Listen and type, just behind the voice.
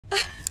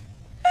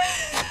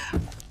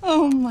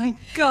Oh my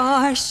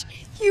gosh,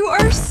 you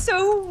are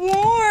so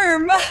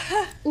warm.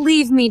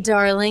 Leave me,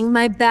 darling.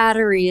 My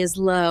battery is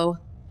low.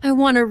 I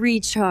want to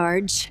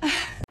recharge.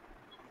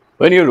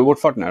 When your robot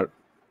partner,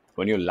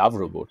 when your love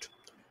robot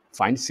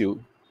finds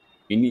you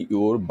in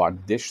your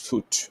birthday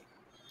suit,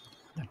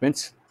 that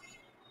means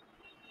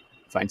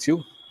finds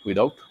you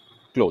without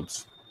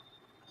clothes,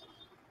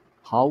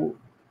 how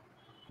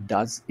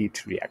does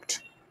it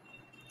react?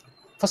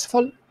 First of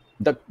all,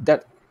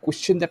 that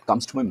question that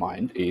comes to my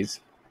mind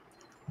is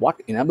what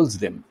enables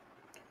them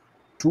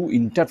to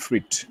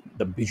interpret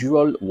the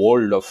visual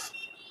world of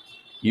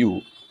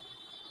you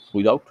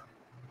without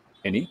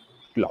any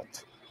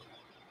cloth?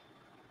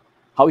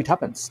 How it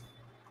happens?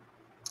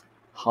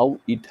 How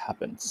it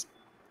happens?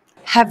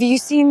 Have you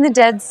seen the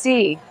Dead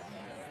Sea?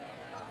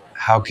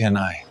 How can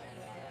I?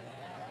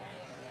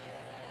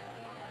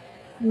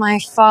 My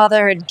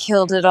father had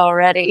killed it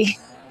already.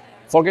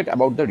 Forget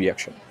about the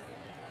reaction.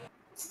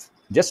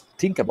 Just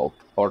think about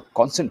or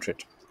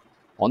concentrate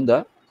on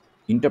the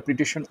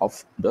interpretation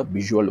of the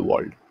visual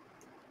world.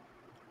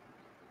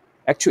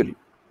 Actually,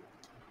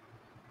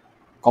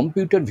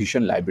 computer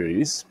vision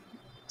libraries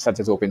such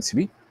as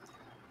OpenCV,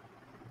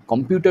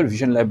 computer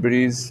vision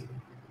libraries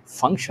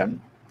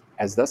function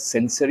as the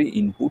sensory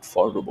input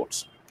for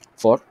robots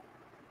for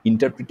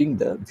interpreting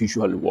the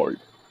visual world.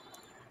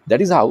 That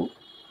is how,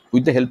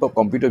 with the help of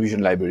computer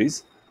vision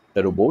libraries,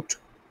 the robot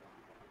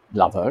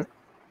lover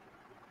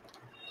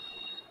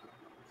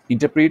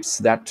interprets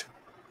that,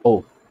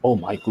 oh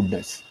my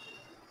goodness,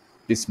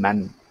 this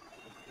man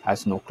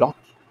has no cloth.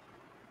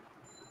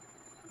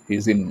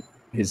 He's in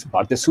his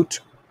birthday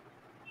suit.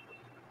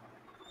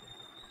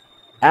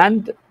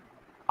 And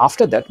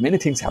after that, many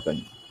things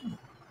happen.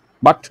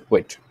 But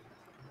wait,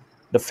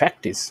 the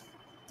fact is,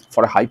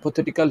 for a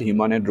hypothetical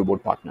humanoid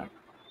robot partner,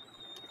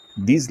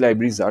 these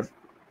libraries are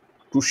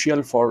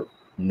crucial for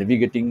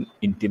navigating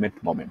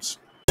intimate moments.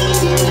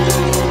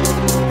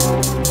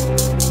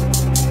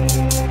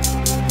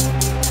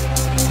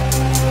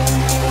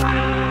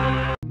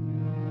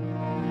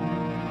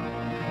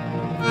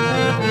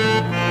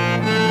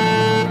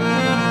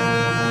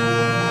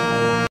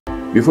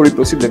 Before we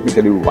proceed, let me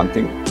tell you one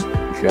thing.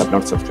 If you have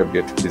not subscribed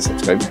yet, please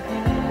subscribe.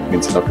 It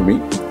means a lot to me.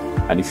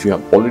 And if you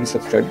have already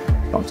subscribed,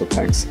 tons of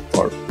thanks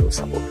for your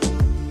support.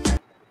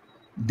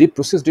 They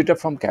process data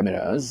from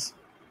cameras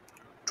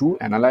to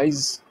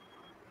analyze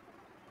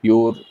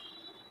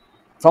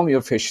from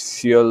your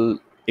facial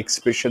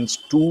expressions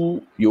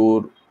to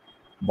your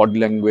body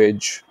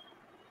language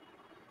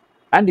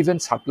and even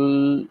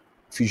subtle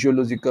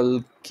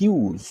physiological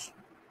cues.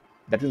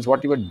 That means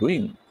what you are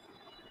doing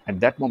at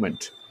that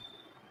moment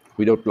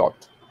without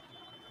cloth.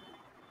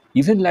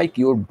 Even like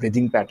your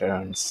breathing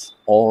patterns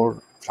or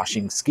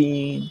flushing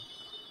skin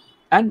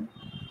and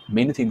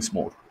many things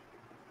more.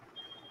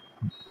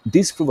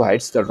 This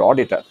provides the raw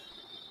data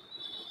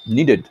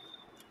needed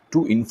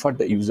to infer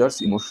the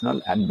user's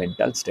emotional and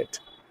mental state.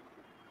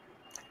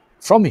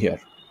 From here,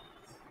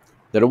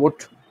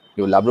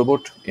 your lab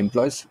robot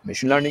employs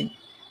machine learning,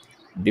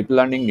 deep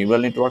learning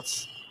neural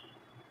networks,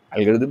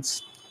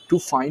 algorithms to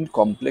find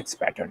complex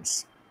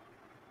patterns.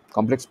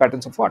 Complex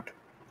patterns of what?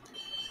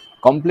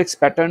 Complex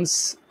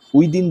patterns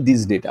within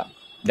this data.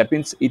 That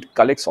means it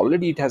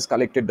has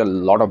collected a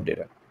lot of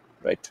data,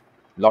 right?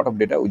 Lot of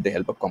data with the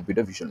help of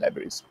computer vision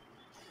libraries.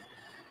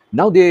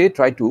 Now they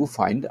try to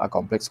find the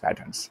complex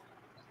patterns.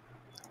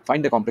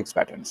 And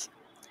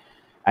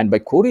by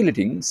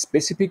correlating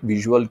specific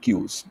visual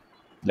cues,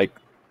 like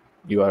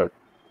you are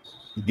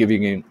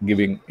giving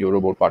your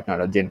robot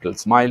partner a gentle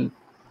smile,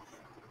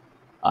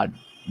 a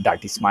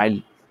dirty smile,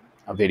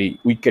 a very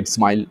wicked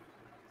smile,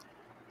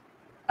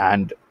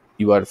 and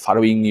you are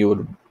furrowing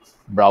your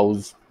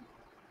brows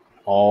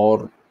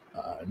or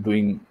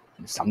doing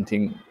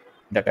something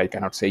that I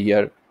cannot say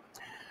here.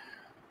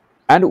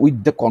 And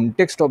with the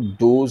context of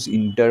those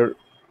interactions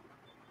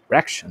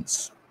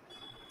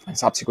and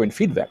subsequent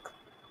feedback,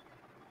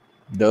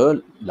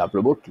 the lab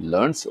robot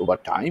learns over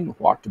time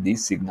what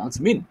these signals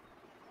mean,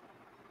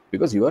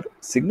 because you are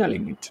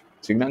signaling it.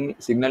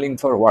 Signaling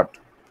for what?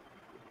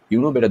 You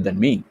know better than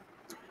me,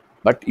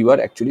 but you are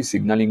actually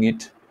signaling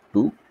it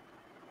to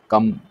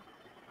come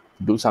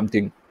do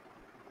something,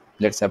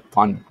 let's have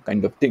fun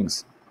kind of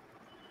things.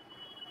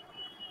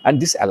 And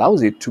this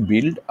allows it to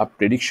build a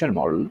prediction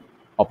model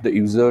of the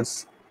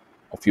users,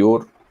 of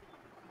your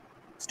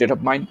state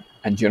of mind,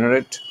 and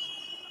generate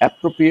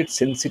appropriate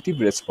sensitive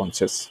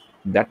responses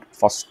that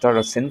foster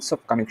a sense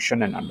of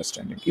connection and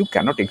understanding. You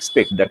cannot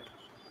expect that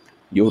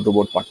your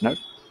robot partner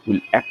will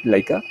act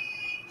like a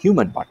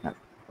human partner,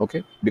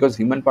 okay? Because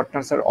human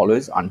partners are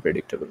always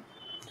unpredictable.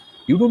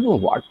 You don't know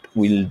what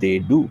will they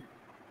do.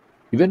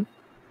 Even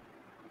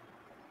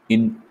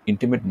in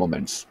intimate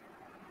moments,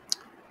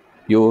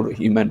 your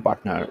human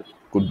partner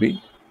could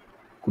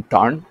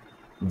turn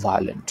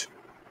violent.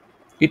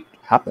 It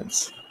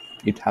happens.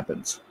 It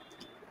happens.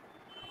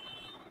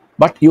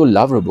 But your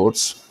love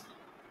robots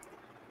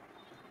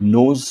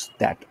knows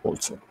that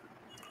also.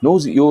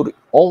 Knows your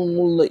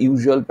all the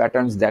usual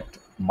patterns that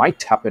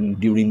might happen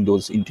during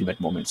those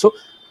intimate moments. So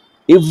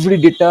Every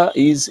data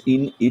is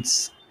in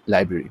its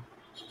library,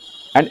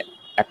 and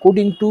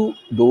according to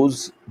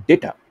those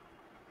data,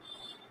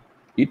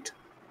 it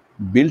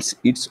builds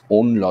its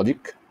own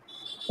logic,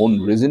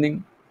 own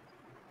reasoning.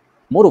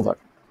 Moreover,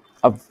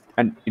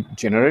 and it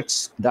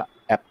generates the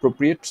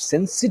appropriate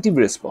sensitive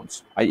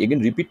response. I again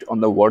repeat on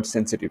the word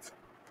sensitive,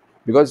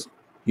 because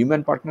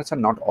human partners are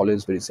not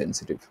always very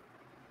sensitive.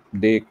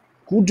 They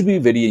could be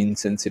very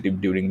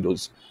insensitive during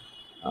those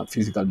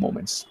physical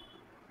moments.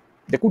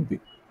 They could be.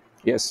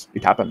 Yes,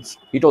 it happens.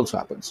 It also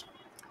happens.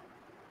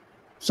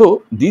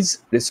 So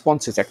these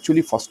responses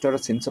actually foster a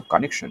sense of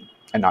connection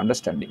and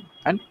understanding.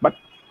 And but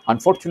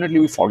unfortunately,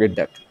 we forget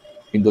that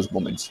in those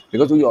moments,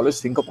 because we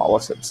always think of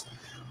ourselves.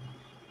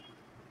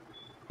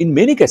 In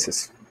many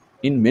cases,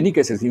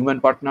 human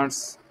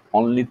partners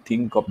only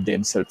think of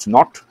themselves,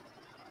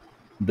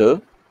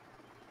 the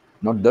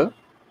not the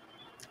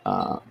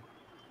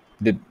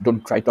they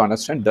don't try to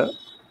understand the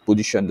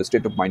position, the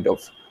state of mind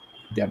of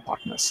their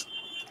partners.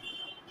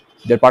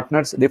 Their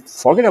partners, they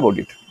forget about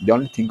it. They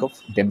only think of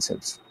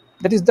themselves.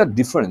 That is the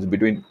difference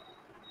between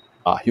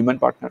a human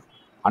partner,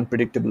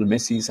 unpredictable,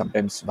 messy,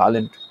 sometimes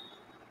violent,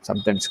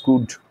 sometimes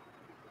crude,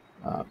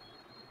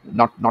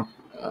 not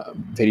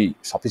very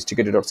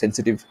sophisticated or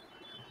sensitive.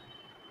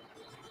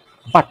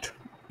 But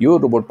your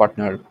robot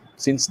partner,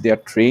 since they are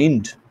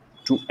trained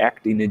to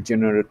act in a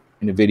general,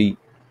 in a very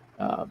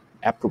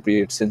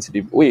appropriate,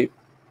 sensitive way,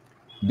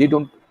 they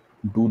don't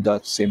do the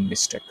same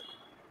mistake.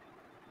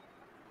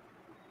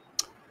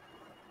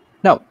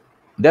 Now,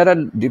 there are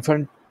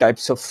different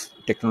types of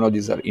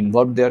technologies are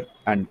involved there,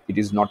 and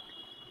it's not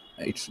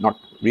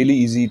really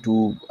easy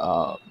to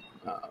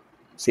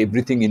say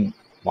everything in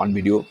one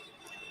video,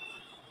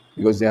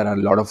 because there are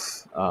a lot of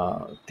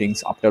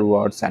things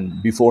afterwards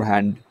and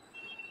beforehand.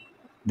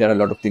 There are a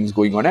lot of things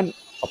going on, and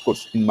of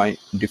course, in my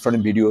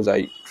different videos,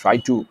 I try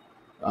to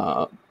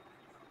uh,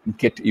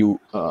 get you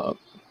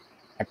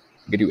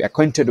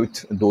acquainted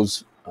with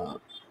those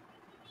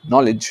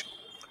knowledge,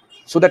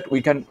 so that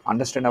we can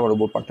understand our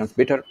robot partners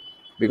better,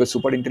 because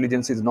super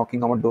intelligence is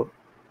knocking our door,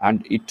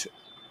 and it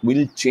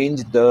will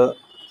change the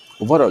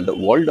overall the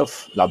world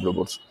of lab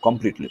robots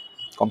completely,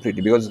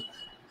 because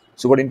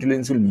super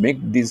intelligence will make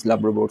these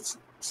lab robots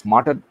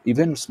smarter,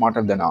 even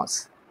smarter than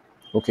us.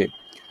 Okay,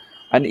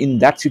 and in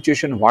that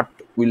situation, what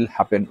will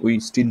happen, we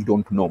still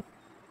don't know,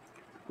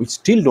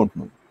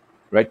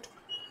 right?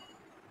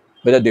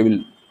 Whether they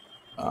will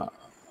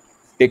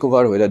take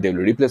over, whether they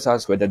will replace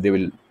us, whether they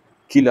will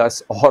kill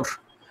us, or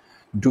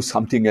do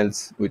something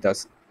else with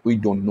us, we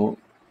don't know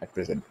at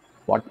present.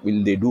 What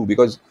will they do?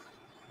 Because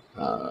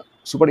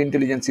super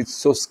intelligence is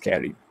so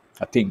scary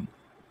a thing.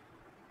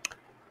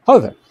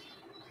 However,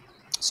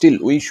 still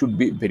we should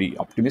be very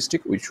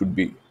optimistic, we should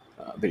be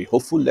very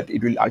hopeful that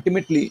it will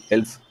ultimately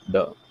help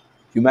the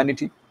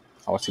humanity,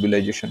 our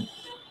civilization,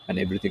 and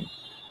everything.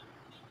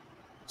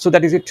 So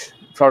that is it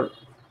for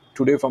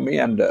today from me,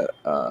 and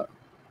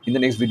in the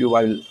next video,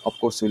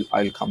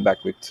 I'll come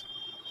back with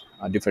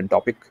a different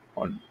topic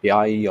on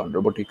AI, on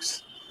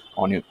robotics,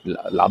 on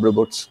lab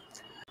robots.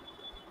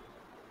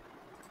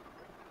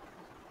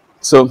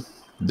 So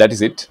that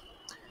is it.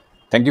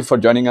 Thank you for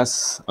joining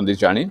us on this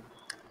journey.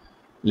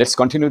 Let's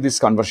continue this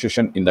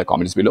conversation in the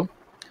comments below.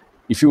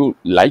 If you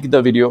like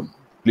the video,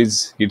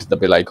 please hit the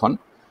bell icon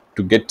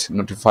to get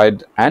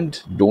notified,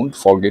 and don't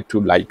forget to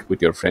like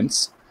with your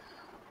friends,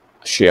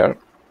 share,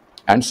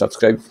 and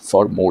subscribe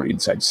for more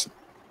insights.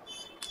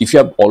 If you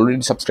have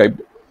already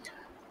subscribed,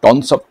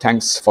 tons of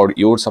thanks for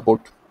your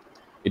support.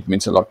 It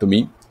means a lot to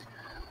me.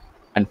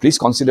 And please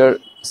consider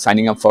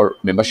signing up for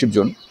membership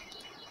zone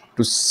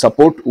to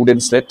support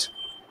Wooden Slate,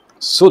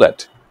 so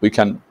that we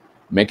can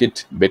make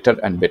it better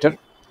and better.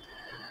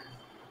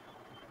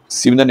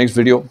 See you in the next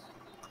video.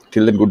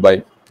 Till then,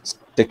 goodbye.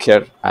 Take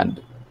care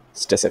and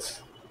stay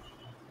safe.